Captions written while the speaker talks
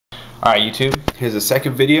Alright YouTube, here's the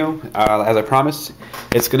second video. As I promised,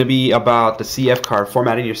 it's going to be about the CF card,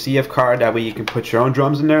 formatting your CF card, that way you can put your own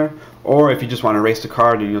drums in there, or if you just want to erase the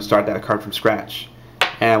card and you'll start that card from scratch.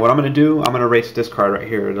 And what I'm going to do, I'm going to erase this card right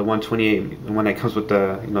here, the 128, the one that comes with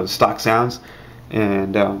the, the stock sounds.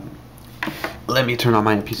 And let me turn on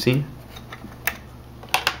my MPC.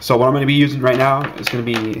 So what I'm going to be using right now is going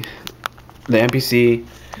to be the MPC,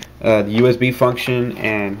 the USB function,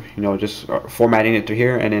 and just formatting it through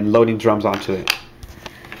here and then loading drums onto it,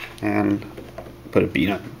 and put a beat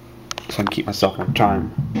on so I can keep myself on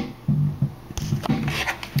time.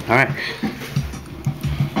 Alright,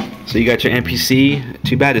 so you got your MPC.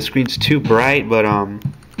 Too bad the screen's too bright, but so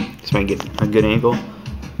I can get a good angle.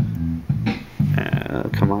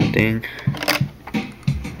 Come on, dang.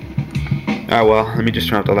 Oh well, let me just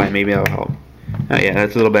turn off the light, maybe that'll help. Oh yeah,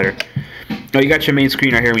 that's a little better. No, you got your main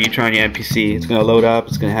screen right here when you turn on your MPC. It's gonna load up.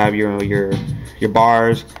 It's gonna have your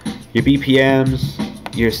bars, your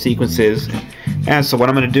BPMs, your sequences. And so what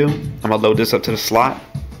I'm gonna do, I'm gonna load this up to the slot.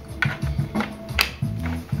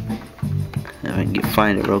 If I can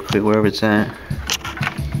find it real quick wherever it's at.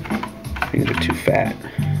 I think they're too fat.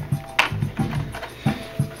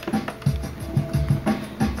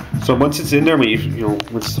 So once it's in there, when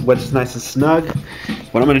once it's nice and snug,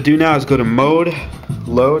 what I'm gonna do now is go to mode,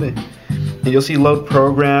 load, and you'll see load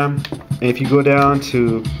program. And if you go down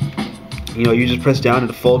to, you just press down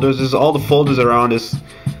into folders. This is all the folders that are on this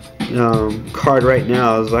card right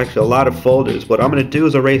now. There's actually a lot of folders. What I'm gonna do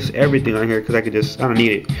is erase everything on here because I don't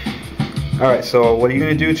need it. Alright, so what are you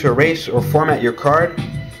gonna do to erase or format your card?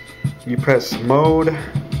 You press mode,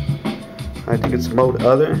 I think it's mode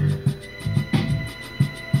other.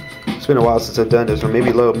 It's been a while since I've done this, or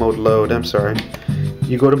maybe mode load, I'm sorry.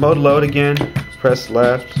 You go to mode load again, press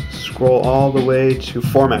left, scroll all the way to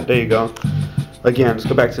format. There you go. Again, let's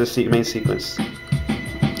go back to the main sequence.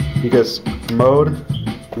 Because mode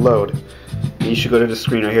load. And you should go to the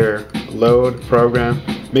screen right here. Load program.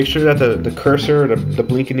 Make sure that the cursor, the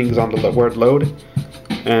blinking is on the word load,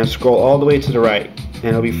 and scroll all the way to the right. And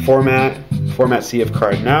it'll be format CF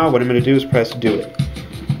card. Now what I'm going to do is press do it.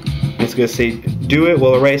 It's going to say do it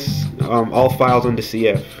will erase all files on the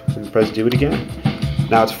CF. And press do it again.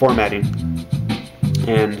 Now it's formatting.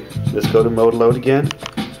 And let's go to mode load again.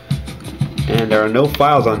 And there are no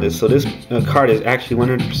files on this, so this card is actually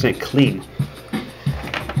 100% clean.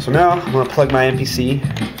 So now I'm going to plug my MPC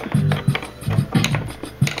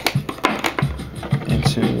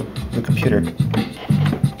into the computer.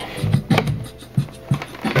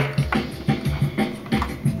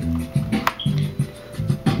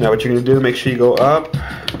 Now what you're going to do, make sure you go up,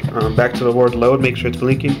 back to the word load, make sure it's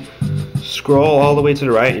blinking. Scroll all the way to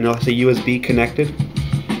the right and it'll say USB connected.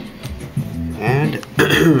 And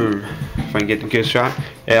if I can get a good shot,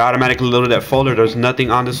 it automatically loaded that folder. There's nothing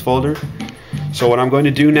on this folder. So what I'm going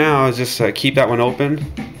to do now is just keep that one open.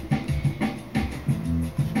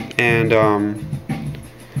 And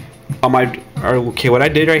what I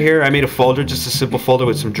did right here, I made a folder, just a simple folder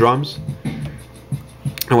with some drums.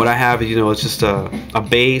 And what I have is, it's just a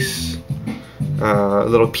bass, a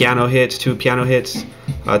little piano hits, 2 piano hits,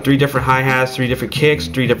 3 different hi-hats, 3 different kicks,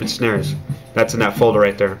 3 different snares. That's in that folder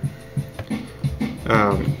right there.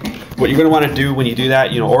 What you're going to want to do when you do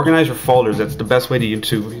that, organize your folders. That's the best way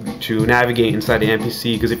to navigate inside the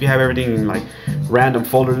MPC, because if you have everything in like random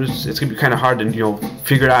folders, it's going to be kind of hard to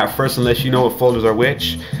figure it out at first unless you know what folders are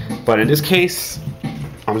which. But in this case,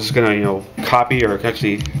 I'm just going to copy, or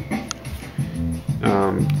actually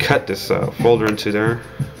cut this folder into there,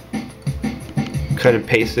 cut and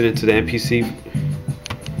paste it into the MPC.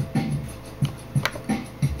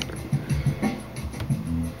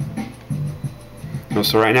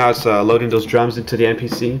 So right now it's loading those drums into the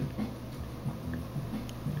MPC.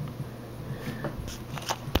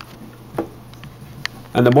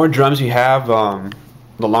 And the more drums you have,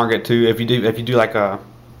 the longer it too. If you do like a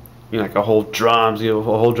like a whole drums, a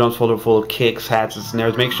whole drums folder full of kicks, hats, and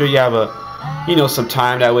snares, make sure you have some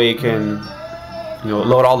time. That way you can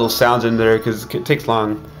load all those sounds in there, because it takes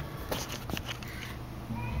long.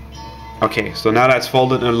 Okay, so now that's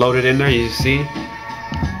folded and loaded in there, you see.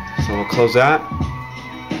 So we'll close that.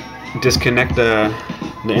 Disconnect the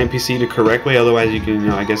MPC the correct way, otherwise you can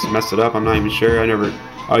I guess mess it up. I'm not even sure. I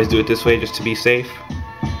always do it this way just to be safe.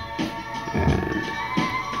 And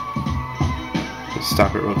let's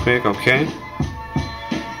stop it real quick. Okay.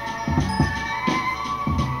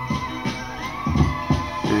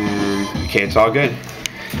 And okay, it's all good.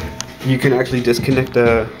 You can actually disconnect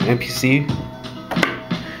the MPC.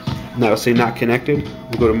 Now it'll say not connected.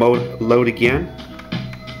 We'll go to mode load again.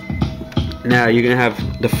 Now you're going to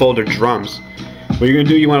have the folder drums. What you're going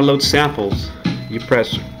to do, you want to load samples. You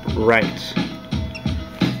press right.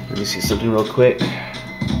 Let me see something real quick.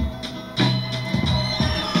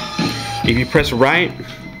 If you press right,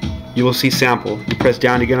 you will see sample. You press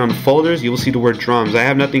down again on the folders, you will see the word drums. I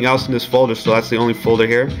have nothing else in this folder, so that's the only folder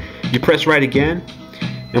here. You press right again,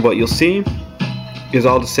 and what you'll see is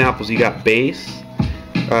all the samples. You got bass,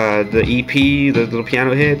 the EP, the little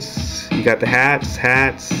piano hits. You got the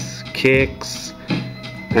hats, kicks,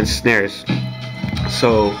 and snares.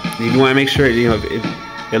 So you want to make sure it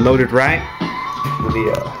loaded right.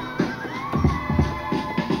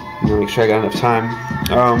 Let me make sure I got enough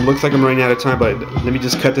time. Looks like I'm running out of time, but let me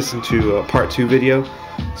just cut this into a part 2 video.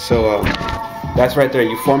 So that's right there.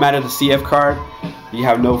 You formatted the CF card. You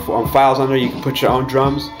have no files on there. You can put your own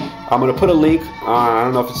drums. I'm gonna put a link. I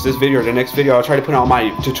don't know if it's this video or the next video. I'll try to put out my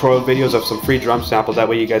tutorial videos of some free drum samples. That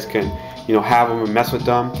way you guys can, have them and mess with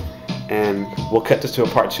them. And we'll cut this to a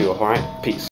part 2. All right. Peace.